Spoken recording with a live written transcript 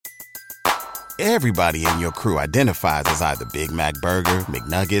Everybody in your crew identifies as either Big Mac Burger,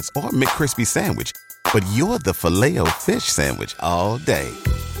 McNuggets, or McCrispy Sandwich. But you're the Filet-O-Fish Sandwich all day.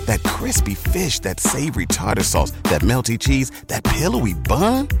 That crispy fish, that savory tartar sauce, that melty cheese, that pillowy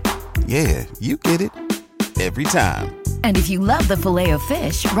bun. Yeah, you get it. Every time. And if you love the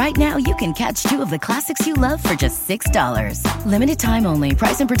Filet-O-Fish, right now you can catch two of the classics you love for just $6. Limited time only.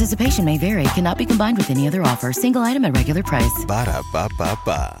 Price and participation may vary. Cannot be combined with any other offer. Single item at regular price.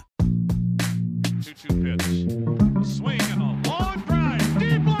 Ba-da-ba-ba-ba. 2-2 pitch. Swing and a long drive.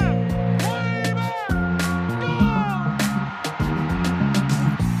 Deep left. Way back. Gone!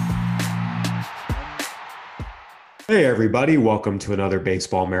 Hey everybody, welcome to another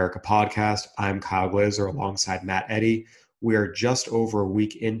Baseball America podcast. I'm Kyle Glazer alongside Matt Eddy. We are just over a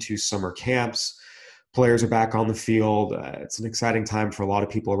week into summer camps. Players are back on the field. It's an exciting time for a lot of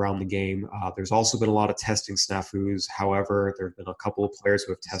people around the game. There's also been a lot of testing snafus. However, there have been a couple of players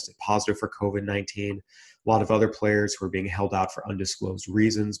who have tested positive for COVID-19. A lot of other players who are being held out for undisclosed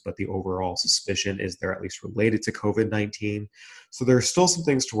reasons, but the overall suspicion is they're at least related to COVID-19. So there are still some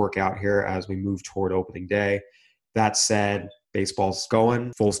things to work out here as we move toward opening day. That said, baseball's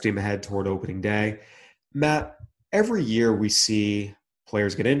going full steam ahead toward opening day. Matt, every year we see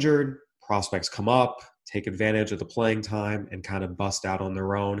players get injured, prospects come up, take advantage of the playing time, and kind of bust out on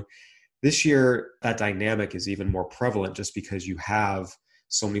their own. This year, that dynamic is even more prevalent just because you have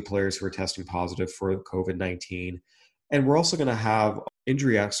so many players who are testing positive for COVID-19. And we're also going to have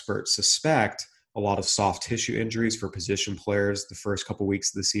injury experts suspect a lot of soft tissue injuries for position players the first couple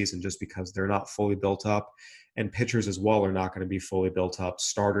weeks of the season just because they're not fully built up. And pitchers as well are not going to be fully built up,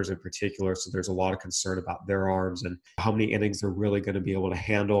 starters in particular. So there's a lot of concern about their arms and how many innings they're really going to be able to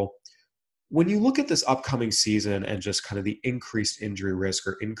handle. When you look at this upcoming season and just kind of the increased injury risk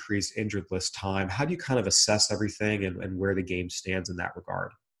or increased injured list time, how do you kind of assess everything and where the game stands in that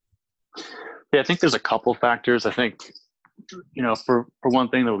regard? Yeah, I think there's a couple factors. I think, for one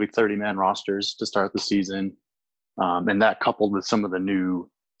thing, there will be 30-man rosters to start the season. And that coupled with some of the new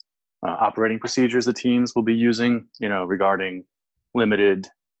operating procedures the teams will be using, regarding limited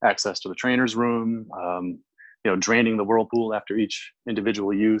access to the trainer's room, draining the whirlpool after each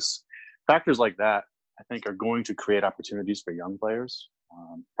individual use. Factors like that, I think, are going to create opportunities for young players,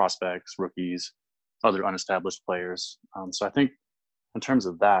 prospects, rookies, other unestablished players. So I think in terms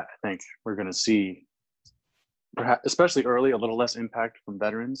of that, I think we're going to see, perhaps, especially early, a little less impact from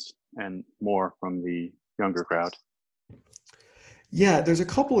veterans and more from the younger crowd. Yeah, there's a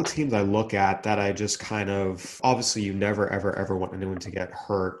couple of teams I look at that I just kind of, obviously you never, ever want anyone to get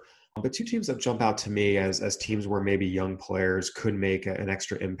hurt. But two teams that jump out to me as teams where maybe young players could make an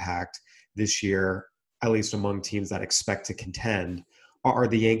extra impact this year, at least among teams that expect to contend, are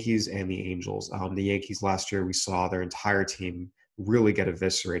the Yankees and the Angels. The Yankees last year, we saw their entire team really get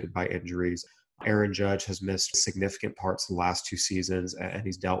eviscerated by injuries. Aaron Judge has missed significant parts of the last two seasons, and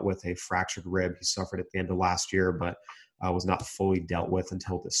he's dealt with a fractured rib he suffered at the end of last year, but was not fully dealt with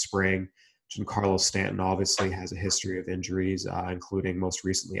until this spring. Giancarlo Stanton obviously has a history of injuries, including most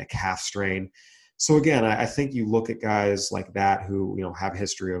recently a calf strain. So again, I think you look at guys like that who have a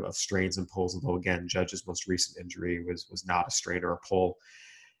history of strains and pulls, although again, Judge's most recent injury was not a strain or a pull.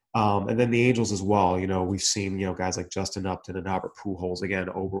 And then the Angels as well. We've seen guys like Justin Upton and Albert Pujols, again,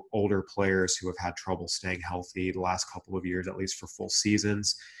 older players who have had trouble staying healthy the last couple of years, at least for full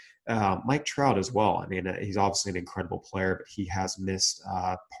seasons. Mike Trout as well. I mean, he's obviously an incredible player, but he has missed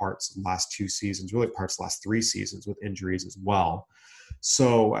parts of the last two seasons, really parts of the last three seasons with injuries as well.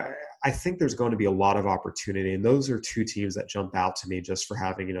 So I think there's going to be a lot of opportunity, and those are two teams that jump out to me just for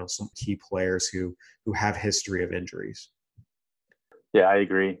having some key players who have history of injuries. Yeah, I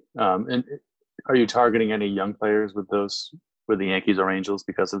agree. And are you targeting any young players with the Yankees or Angels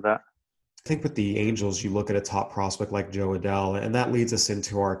because of that? I think with the Angels, you look at a top prospect like Jo Adell, and that leads us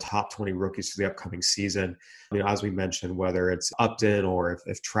into our top 20 rookies for the upcoming season. As we mentioned, whether it's Upton or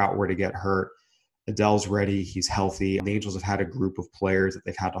if Trout were to get hurt, Adell's ready, he's healthy. And the Angels have had a group of players that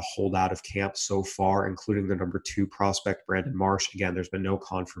they've had to hold out of camp so far, including the number 2 prospect, Brandon Marsh. Again, there's been no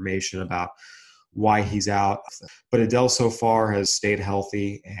confirmation about why he's out. But Adell so far has stayed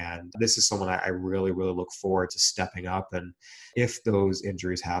healthy, and this is someone I really, really look forward to stepping up. And if those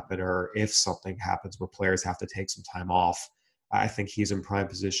injuries happen or if something happens where players have to take some time off, I think he's in prime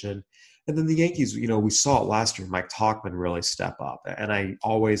position. And then the Yankees, we saw it last year, Mike Tauchman really step up. And I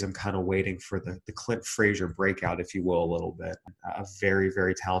always am kind of waiting for the Clint Frazier breakout, if you will, a little bit. A very,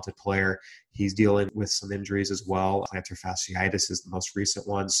 very talented player. He's dealing with some injuries as well. Plantar fasciitis is the most recent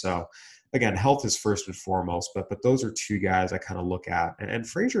one. So again, health is first and foremost, but those are two guys I kind of look at. And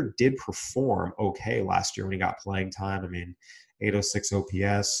Frazier did perform okay last year when he got playing time. I mean, .806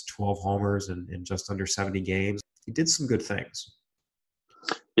 OPS, 12 homers in just under 70 games. He did some good things.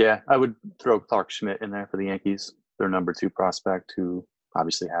 Yeah, I would throw Clark Schmidt in there for the Yankees, their number 2 prospect, who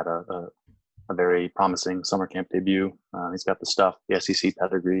obviously had a very promising summer camp debut. He's got the stuff, the SEC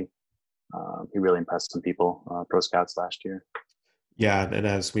pedigree. He really impressed some people, pro scouts last year. Yeah, and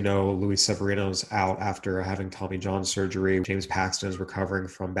as we know, Luis Severino's out after having Tommy John surgery. James Paxton is recovering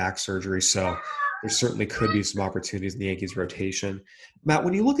from back surgery, so there certainly could be some opportunities in the Yankees rotation. Matt,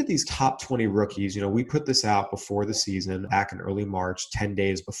 when you look at these top 20 rookies, we put this out before the season, back in early March, 10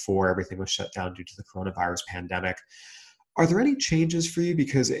 days before everything was shut down due to the coronavirus pandemic. Are there any changes for you?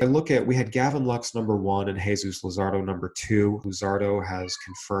 Because we had Gavin Lux number 1 and Jesus Luzardo number 2. Luzardo has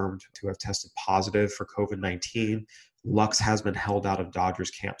confirmed to have tested positive for COVID-19. Lux has been held out of Dodgers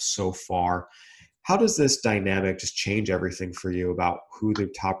camp so far. How does this dynamic just change everything for you about who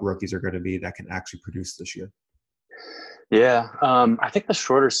the top rookies are going to be that can actually produce this year? Yeah, I think the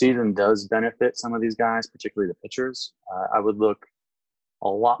shorter season does benefit some of these guys, particularly the pitchers. I would look a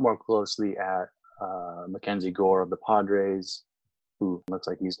lot more closely at Mackenzie Gore of the Padres, who looks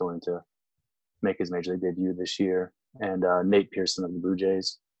like he's going to make his major league debut this year, and Nate Pearson of the Blue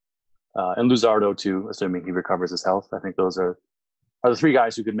Jays. And Luzardo, too, assuming he recovers his health. I think those are the 3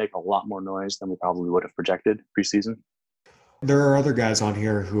 guys who could make a lot more noise than we probably would have projected preseason. There are other guys on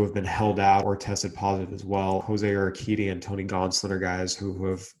here who have been held out or tested positive as well. Jose Urquidy and Tony Gonsolin are guys who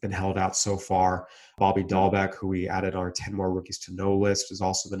have been held out so far. Bobby Dahlbeck, who we added our 10 more rookies to know list, has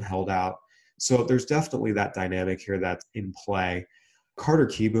also been held out. So there's definitely that dynamic here that's in play. Carter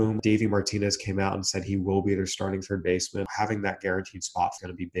Kieboom, Davey Martinez came out and said he will be their starting third baseman. Having that guaranteed spot is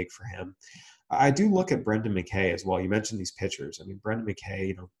going to be big for him. I do look at Brendan McKay as well. You mentioned these pitchers. I mean, Brendan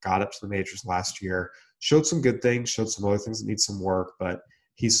McKay, got up to the majors last year, showed some good things, showed some other things that need some work, but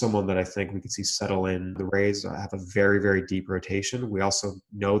he's someone that I think we could see settle in. The Rays have a very, very deep rotation. We also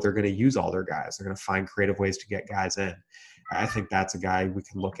know they're going to use all their guys. They're going to find creative ways to get guys in. I think that's a guy we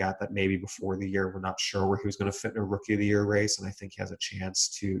can look at that maybe before the year we're not sure where he was going to fit in a Rookie of the Year race, and I think he has a chance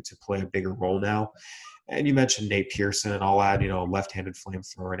to play a bigger role now. And you mentioned Nate Pearson, and I'll add, left-handed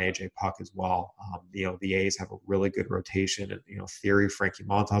flamethrower and AJ Puck as well. The A's have a really good rotation, and theory, Frankie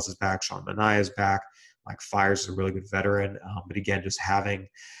Montas is back, Sean Manaea is back, Mike Fiers is a really good veteran. But again, just having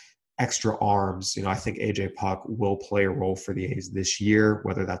extra arms, I think AJ Puck will play a role for the A's this year,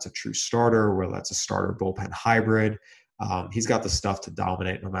 whether that's a true starter, whether that's a starter bullpen hybrid. He's got the stuff to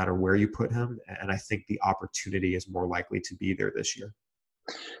dominate no matter where you put him, and I think the opportunity is more likely to be there this year.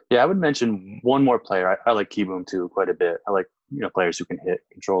 Yeah, I would mention one more player. I like Kieboom too quite a bit. I like players who can hit,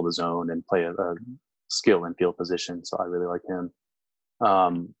 control the zone, and play a skill and field position. So I really like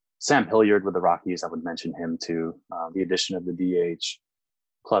him. Sam Hilliard with the Rockies, I would mention him too. The addition of the DH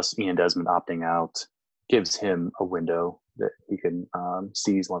plus Ian Desmond opting out gives him a window that he can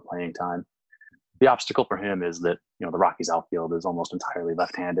seize more playing time. The obstacle for him is that the Rockies outfield is almost entirely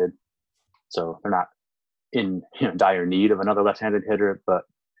left-handed, so they're not in dire need of another left-handed hitter. But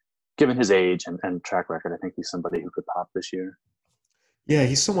given his age and track record, I think he's somebody who could pop this year. Yeah,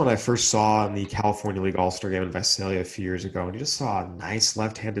 he's someone I first saw in the California League All-Star Game in Visalia a few years ago, and you just saw a nice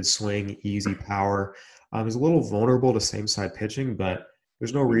left-handed swing, easy power. He's a little vulnerable to same-side pitching, but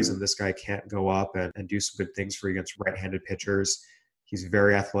there's no reason this guy can't go up and do some good things for you against right-handed pitchers. He's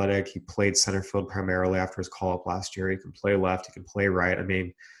very athletic. He played center field primarily after his call-up last year. He can play left. He can play right. I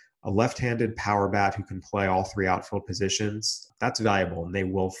mean, a left-handed power bat who can play all 3 outfield positions, that's valuable, and they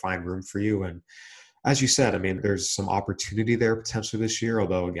will find room for you. And as you said, I mean, there's some opportunity there potentially this year,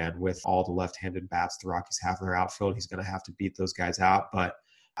 although, again, with all the left-handed bats the Rockies have in their outfield, he's going to have to beat those guys out. But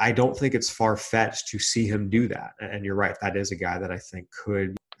I don't think it's far-fetched to see him do that. And you're right, that is a guy that I think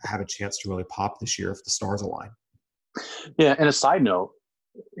could have a chance to really pop this year if the stars align. Yeah, and a side note,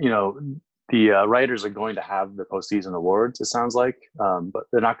 the writers are going to have the postseason awards, it sounds like, but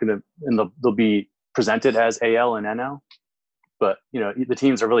they're not going to, and they'll be presented as AL and NL. But, the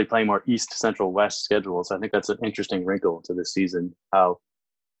teams are really playing more East, Central, West schedules. So I think that's an interesting wrinkle to this season, how,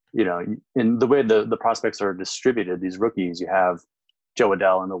 in the way the prospects are distributed, these rookies, you have Joe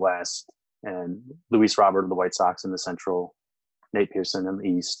Adell in the West and Luis Robert of the White Sox in the Central, Nate Pearson in the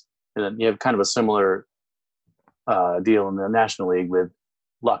East. And then you have kind of a similar deal in the National League with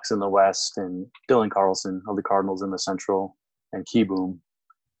Lux in the West and Dylan Carlson of the Cardinals in the Central and Kieboom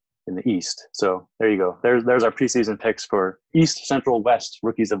in the East. So there you go. There's our preseason picks for East, Central, West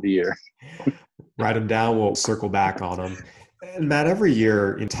Rookies of the Year. Write them down. We'll circle back on them. And Matt, every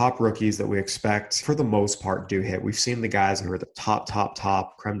year in top rookies that we expect, for the most part, do hit. We've seen the guys who are the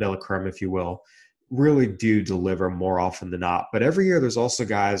top, creme de la creme, if you will, really do deliver more often than not. But every year there's also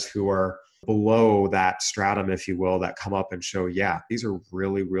guys who are below that stratum, if you will, that come up and show, yeah, these are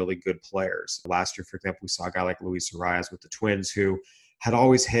really, really good players. Last year, for example, we saw a guy like Luis Arias with the Twins who had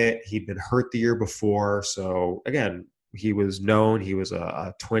always hit. He'd been hurt the year before. So again, he was known. He was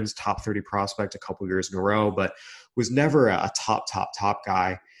a Twins top 30 prospect a couple years in a row, but was never a top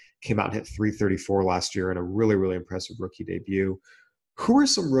guy. Came out and hit 334 last year in a really, really impressive rookie debut. Who are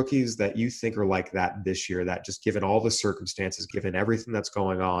some rookies that you think are like that this year, that just given all the circumstances, given everything that's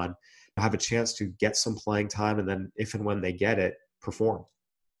going on, have a chance to get some playing time and then if and when they get it, perform?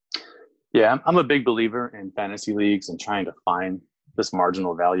 Yeah, I'm a big believer in fantasy leagues and trying to find this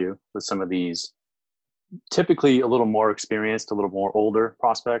marginal value with some of these typically a little more experienced, a little more older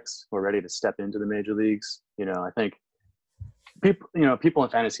prospects who are ready to step into the major leagues. I think people in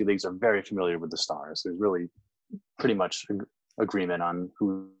fantasy leagues are very familiar with the stars. There's really pretty much agreement on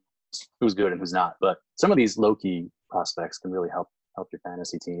who's good and who's not. But some of these low-key prospects can really help your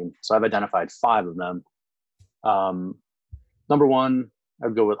fantasy team. So I've identified 5 of them. Number 1,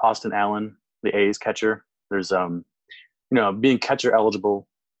 I'd go with Austin Allen, the A's catcher. There's being catcher eligible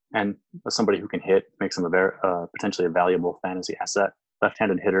and somebody who can hit makes him potentially a valuable fantasy asset.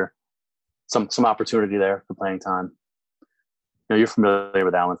 Left-handed hitter, some opportunity there for playing time. You're familiar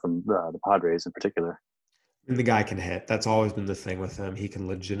with Allen from the Padres in particular. And the guy can hit. That's always been the thing with him. He can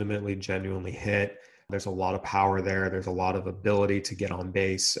legitimately, genuinely hit. There's a lot of power there. There's a lot of ability to get on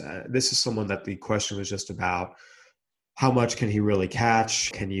base. This is someone that the question was just about how much can he really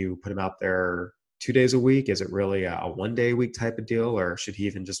catch? Can you put him out there 2 days a week? Is it really a 1 day a week type of deal, or should he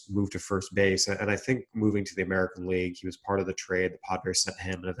even just move to first base? And I think moving to the American League, he was part of the trade. The Padres sent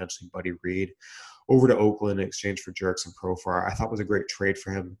him and eventually Buddy Reed over to Oakland in exchange for Jurickson Profar. I thought was a great trade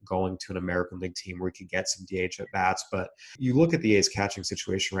for him, going to an American League team where he could get some DH at bats. But you look at the A's catching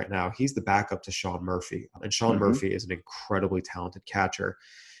situation right now, he's the backup to Sean Murphy. And Sean Murphy is an incredibly talented catcher.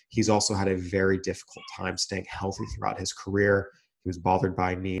 He's also had a very difficult time staying healthy throughout his career. He was bothered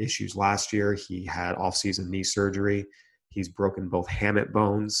by knee issues last year. He had off-season knee surgery. He's broken both hamate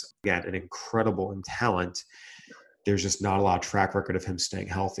bones. Again, an incredible in talent. There's just not a lot of track record of him staying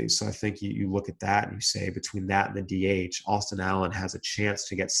healthy. So I think you look at that and you say between that and the DH, Austin Allen has a chance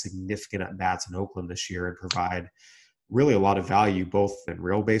to get significant at-bats in Oakland this year and provide really a lot of value both in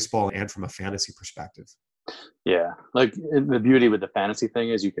real baseball and from a fantasy perspective. Yeah, like the beauty with the fantasy thing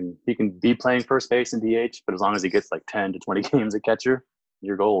is he can be playing first base and DH, but as long as he gets like 10 to 20 games at catcher,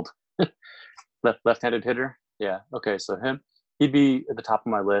 you're gold. Left-handed hitter. Yeah. Okay. So he'd be at the top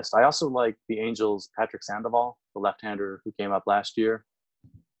of my list. I also like the Angels' Patrick Sandoval, the left-hander who came up last year.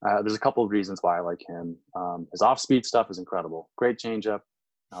 There's a couple of reasons why I like him. His off-speed stuff is incredible. Great changeup.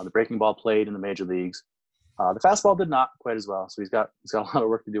 The breaking ball played in the major leagues. The fastball did not quite as well, so he's got a lot of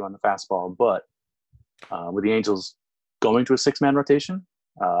work to do on the fastball. But with the Angels going to a 6-man rotation,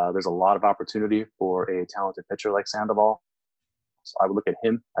 there's a lot of opportunity for a talented pitcher like Sandoval. So I would look at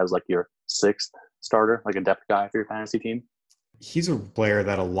him as like your 6th starter, like a depth guy for your fantasy team. He's a player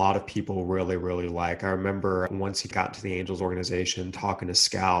that a lot of people really, really like. I remember once he got to the Angels organization, talking to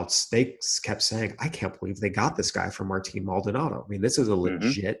scouts, they kept saying, I can't believe they got this guy from Martin Maldonado. I mean, this is a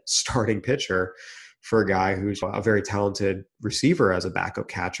legit starting pitcher for a guy who's a very talented receiver as a backup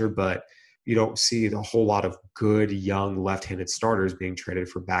catcher, but you don't see a whole lot of good young left-handed starters being traded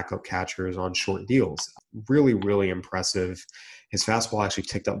for backup catchers on short deals. Really, really impressive. His fastball actually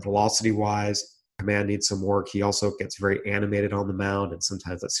ticked up velocity-wise. Command needs some work. He also gets very animated on the mound, and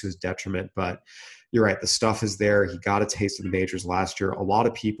sometimes that's to his detriment. But you're right, the stuff is there. He got a taste of the majors last year. A lot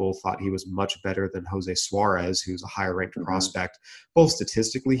of people thought he was much better than Jose Suarez, who's a higher-ranked prospect. Both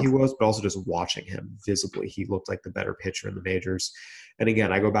statistically he was, but also just watching him visibly. He looked like the better pitcher in the majors. And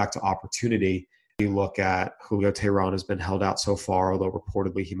again, I go back to opportunity. You look at Julio Teheran has been held out so far, although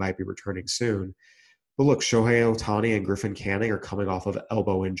reportedly he might be returning soon. But look, Shohei Ohtani and Griffin Canning are coming off of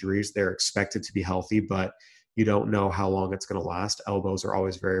elbow injuries. They're expected to be healthy, but you don't know how long it's going to last. Elbows are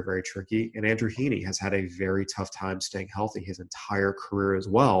always very, very tricky. And Andrew Heaney has had a very tough time staying healthy his entire career as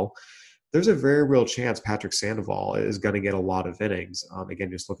well. There's a very real chance Patrick Sandoval is going to get a lot of innings.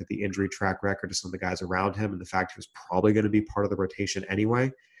 Again, just look at the injury track record of some of the guys around him and the fact he was probably going to be part of the rotation anyway.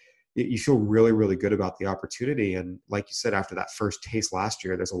 You feel really, really good about the opportunity. And like you said, after that first taste last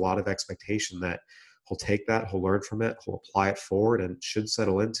year, there's a lot of expectation that he'll take that, he'll learn from it, he'll apply it forward, and should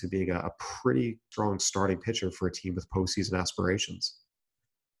settle into being a pretty strong starting pitcher for a team with postseason aspirations.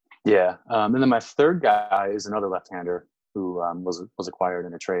 Yeah. And then my third guy is another left-hander who was acquired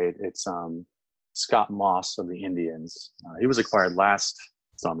in a trade. It's Scott Moss of the Indians. He was acquired last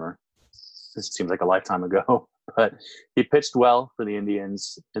summer. This seems like a lifetime ago, but he pitched well for the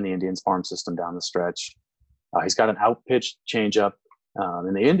Indians in the Indians farm system down the stretch. He's got an out-pitch changeup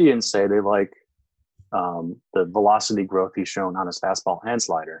And the Indians say they like the velocity growth he's shown on his fastball and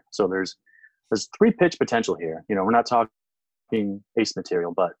slider. So there's 3-pitch potential here. You know, we're not talking ace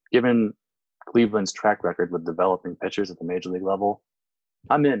material, but given Cleveland's track record with developing pitchers at the major league level,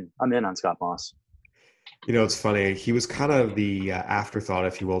 I'm in on Scott Moss. You know, it's funny. He was kind of the afterthought,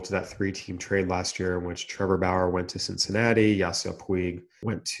 if you will, to that 3-team trade last year in which Trevor Bauer went to Cincinnati, Yasiel Puig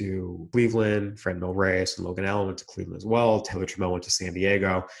went to Cleveland, Franmil Reyes and Logan Allen went to Cleveland as well, Taylor Trammell went to San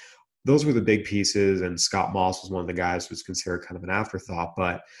Diego. Those were the big pieces, and Scott Moss was one of the guys who was considered kind of an afterthought.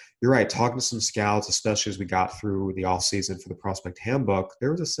 But you're right, talking to some scouts, especially as we got through the offseason for the Prospect Handbook, there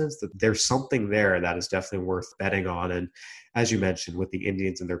was a sense that there's something there that is definitely worth betting on. And as you mentioned, with the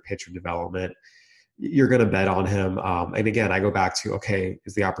Indians and their pitcher development, you're going to bet on him. And again, I go back to, okay,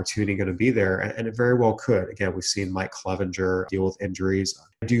 is the opportunity going to be there? And it very well could. Again, we've seen Mike Clevenger deal with injuries.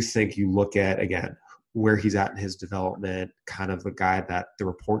 I do think you look at, again, where he's at in his development, kind of a guy that the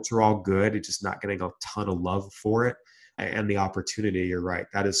reports are all good. It's just not getting a ton of love for it. And the opportunity, you're right.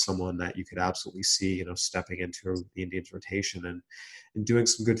 That is someone that you could absolutely see, you know, stepping into the Indians rotation and doing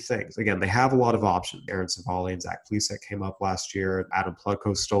some good things. Again, they have a lot of options. Aaron Civale and Zach Plesac came up last year. Adam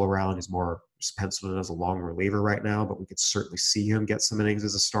Plutko's still around. He's more penciled in as a long reliever right now, but we could certainly see him get some innings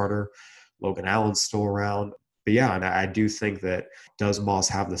as a starter. Logan Allen's still around. But yeah, and I do think that does Moss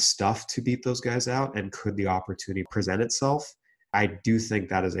have the stuff to beat those guys out, and could the opportunity present itself? I do think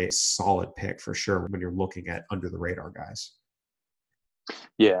that is a solid pick for sure when you're looking at under the radar guys.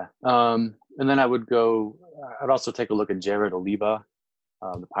 Yeah. And then I'd also take a look at Jared Oliva,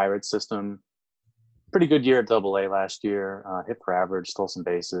 the Pirates system. Pretty good year at Double-A last year. Hit per average, stole some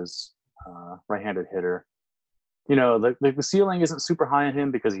bases, right-handed hitter. You know, the ceiling isn't super high on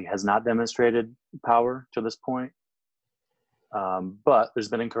him because he has not demonstrated power to this point. But there's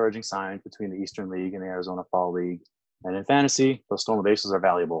been encouraging signs between the Eastern League and the Arizona Fall League. And in fantasy, those stolen bases are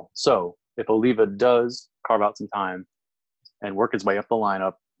valuable. So if Oliva does carve out some time and work his way up the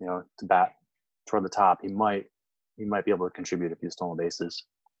lineup, you know, to bat toward the top, he might be able to contribute a few stolen bases.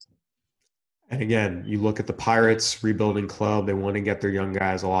 And again, you look at the Pirates rebuilding club, they want to get their young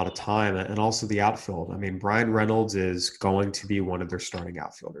guys a lot of time, and also the outfield. I mean, Brian Reynolds is going to be one of their starting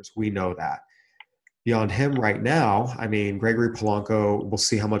outfielders. We know that. Beyond him right now, I mean, Gregory Polanco, we'll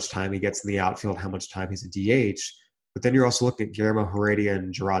see how much time he gets in the outfield, how much time he's a DH. But then you're also looking at Guillermo Heredia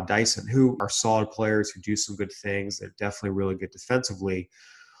and Gerard Dyson, who are solid players who do some good things. They're definitely really good defensively.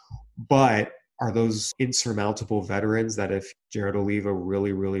 But are those insurmountable veterans that if Jared Oliva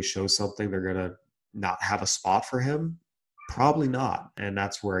really, really shows something, they're going to not have a spot for him? Probably not. And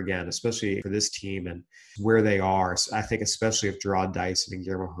that's where, again, especially for this team and where they are, I think especially if Gerard Dyson and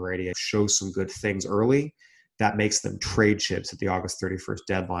Guillermo Heredia show some good things early, that makes them trade chips at the August 31st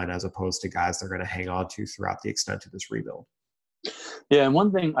deadline as opposed to guys they're going to hang on to throughout the extent of this rebuild. Yeah, and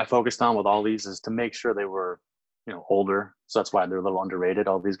one thing I focused on with all these is to make sure they were, you know, older. So that's why they're a little underrated,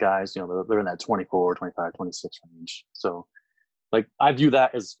 all these guys. You know, they're in that 24, 25, 26 range. So, like, I view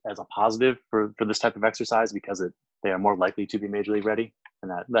that as a positive for this type of exercise because they are more likely to be major league ready.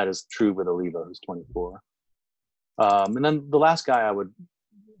 And that is true with Oliva, who's 24. And then the last guy I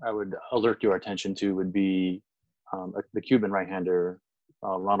would alert your attention to would be the Cuban right-hander,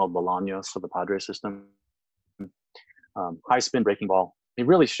 Ronald Bolaños for the Padres system. High spin breaking ball. He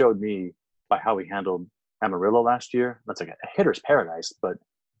really showed me by how he handled Amarillo last year. That's like a hitter's paradise, but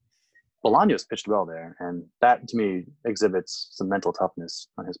Bolaños pitched well there. And that to me exhibits some mental toughness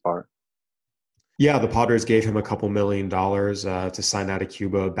on his part. Yeah, the Padres gave him a couple $1 million to sign out of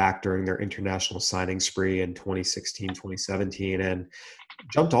Cuba back during their international signing spree in 2016, 2017, and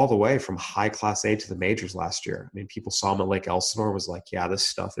jumped all the way from high Class A to the majors last year. I mean, people saw him at Lake Elsinore and was like, yeah, this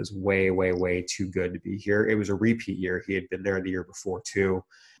stuff is way, way, way too good to be here. It was a repeat year. He had been there the year before too.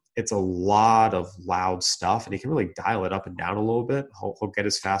 It's a lot of loud stuff, and he can really dial it up and down a little bit. He'll get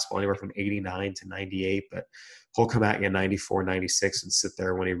his fastball anywhere from 89 to 98, but he'll come out at 94, 96 and sit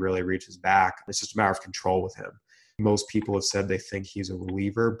there when he really reaches back. It's just a matter of control with him. Most people have said they think he's a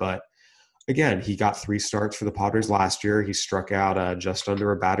reliever, but again, he got 3 starts for the Padres last year. He struck out just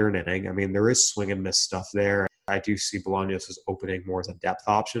under a batter an inning. I mean, there is swing and miss stuff there. I do see Bolaños as opening more as a depth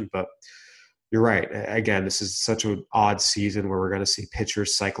option, but you're right. Again, this is such an odd season where we're going to see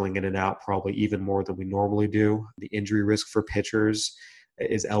pitchers cycling in and out probably even more than we normally do. The injury risk for pitchers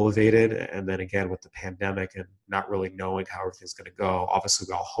is elevated. And then again, with the pandemic and not really knowing how everything's going to go, obviously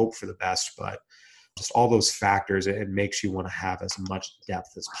we all hope for the best, but just all those factors, it makes you want to have as much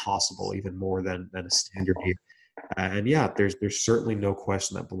depth as possible, even more than a standard year. And yeah, there's certainly no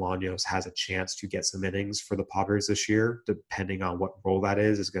question that Bolaños has a chance to get some innings for the Padres this year. Depending on what role that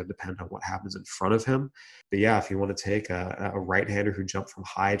is going to depend on what happens in front of him. But yeah, if you want to take a right-hander who jumped from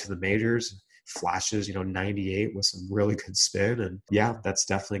high to the majors, flashes 98 with some really good spin, and yeah, that's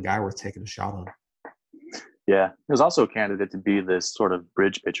definitely a guy worth taking a shot on. Yeah, there's also a candidate to be this sort of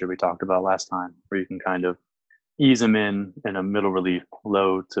bridge pitcher we talked about last time, where you can kind of ease him in a middle relief,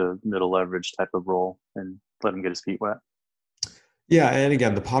 low to middle leverage type of role and let him get his feet wet. Yeah, and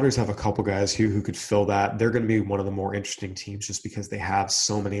again, the Padres have a couple guys who could fill that. They're going to be one of the more interesting teams just because they have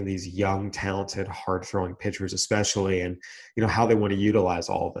so many of these young, talented, hard-throwing pitchers especially, and how they want to utilize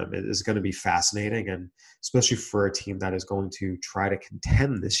all of them is going to be fascinating, and especially for a team that is going to try to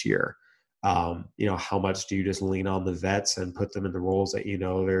contend this year. How much do you just lean on the vets and put them in the roles that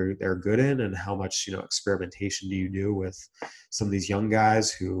they're good in, and how much experimentation do you do with some of these young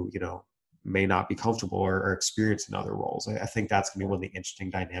guys who may not be comfortable or experienced in other roles. I think that's going to be one of the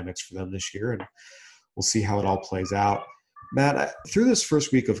interesting dynamics for them this year, and we'll see how it all plays out. Matt, through this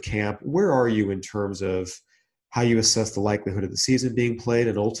first week of camp, where are you in terms of how you assess the likelihood of the season being played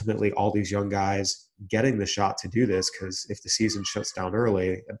and ultimately all these young guys getting the shot to do this? Because if the season shuts down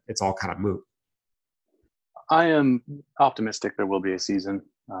early, it's all kind of moot. I am optimistic there will be a season.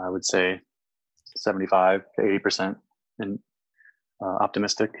 I would say 75 to 80% and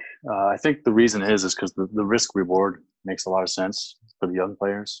optimistic. I think the reason is because the risk reward makes a lot of sense for the young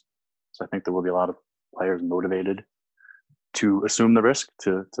players. So I think there will be a lot of players motivated to assume the risk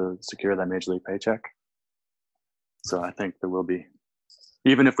to secure that major league paycheck. So I think there will be,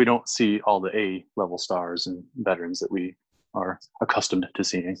 even if we don't see all the A level stars and veterans that we are accustomed to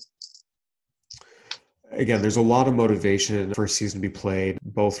seeing. Again, there's a lot of motivation for a season to be played,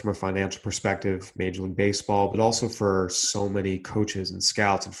 both from a financial perspective, Major League Baseball, but also for so many coaches and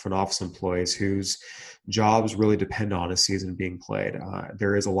scouts and front office employees whose jobs really depend on a season being played.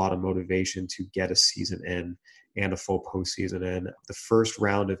 There is a lot of motivation to get a season in and a full postseason in. The first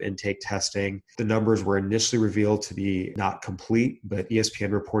round of intake testing, the numbers were initially revealed to be not complete, but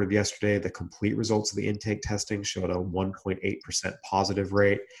ESPN reported yesterday the complete results of the intake testing showed a 1.8% positive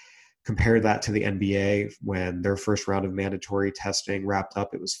rate. Compare that to the NBA when their first round of mandatory testing wrapped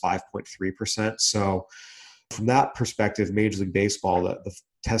up, it was 5.3%. So from that perspective, Major League Baseball, the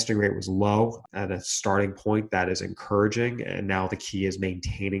testing rate was low at a starting point. That is encouraging. And now the key is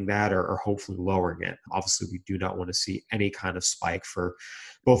maintaining that or hopefully lowering it. Obviously, we do not want to see any kind of spike for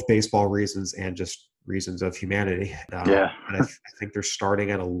both baseball reasons and just reasons of humanity. And I think they're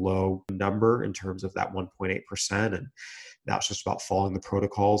starting at a low number in terms of that 1.8%. And now it's just about following the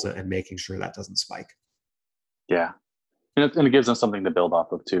protocols and making sure that doesn't spike. Yeah. And it gives them something to build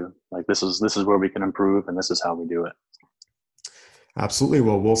off of too. Like this is where we can improve and this is how we do it. Absolutely.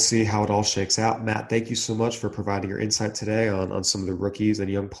 Well, we'll see how it all shakes out. Matt, thank you so much for providing your insight today on some of the rookies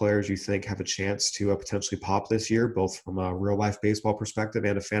and young players you think have a chance to potentially pop this year, both from a real life baseball perspective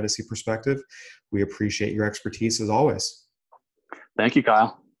and a fantasy perspective. We appreciate your expertise as always. Thank you,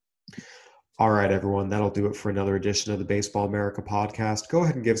 Kyle. All right, everyone, that'll do it for another edition of the Baseball America podcast. Go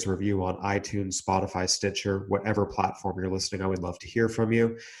ahead and give us a review on iTunes, Spotify, Stitcher, whatever platform you're listening. I would love to hear from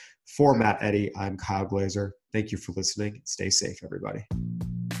you. For Matt Eddy, I'm Kyle Glazer. Thank you for listening. Stay safe, everybody.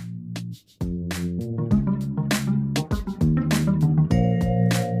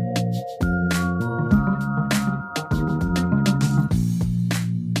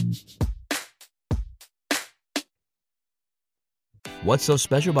 What's so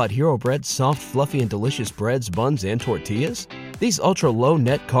special about Hero Bread's soft, fluffy, and delicious breads, buns, and tortillas? These ultra-low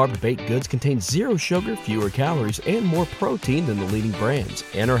net-carb baked goods contain zero sugar, fewer calories, and more protein than the leading brands,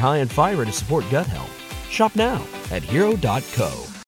 and are high in fiber to support gut health. Shop now at Hero.co.